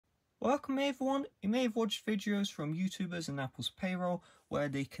Welcome everyone. You may have watched videos from YouTubers in Apple's payroll where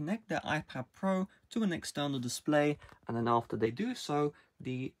they connect their iPad Pro to an external display, and then after they do so,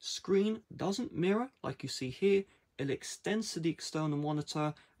 the screen doesn't mirror like you see here. It extends to the external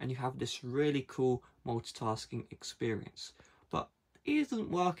monitor and you have this really cool multitasking experience. But it isn't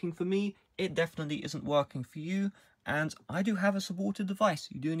working for me. It definitely isn't working for you. And I do have a supported device.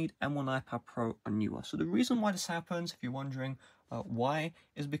 You do need M1 iPad Pro or newer. So the reason why this happens, if you're wondering why,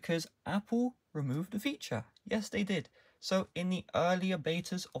 is because Apple removed the feature. Yes, they did. So in the earlier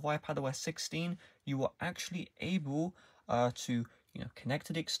betas of iPadOS 16, you were actually able to connect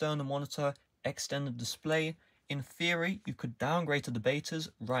to the external monitor, extend the display. In theory, you could downgrade to the betas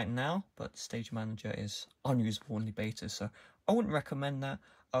right now, but Stage Manager is unusable in the betas, so I wouldn't recommend that.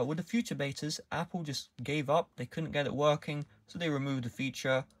 With the future betas, Apple just gave up. They couldn't get it working, so they removed the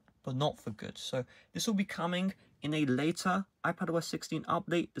feature, but not for good. So this will be coming in a later iPadOS 16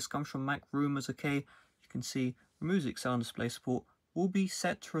 update. This comes from Mac Rumors, okay? You can see removes external display support will be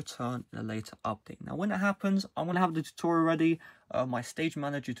set to return in a later update. Now, when it happens, I'm going to have the tutorial ready. My Stage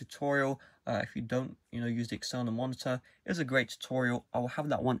Manager tutorial, if you don't, use the external monitor, is a great tutorial. I will have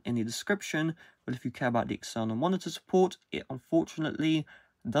that one in the description. But if you care about the external monitor support, it unfortunately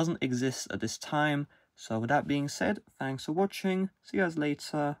doesn't exist at this time. So with that being said, thanks for watching. See you guys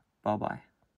later. Bye-bye.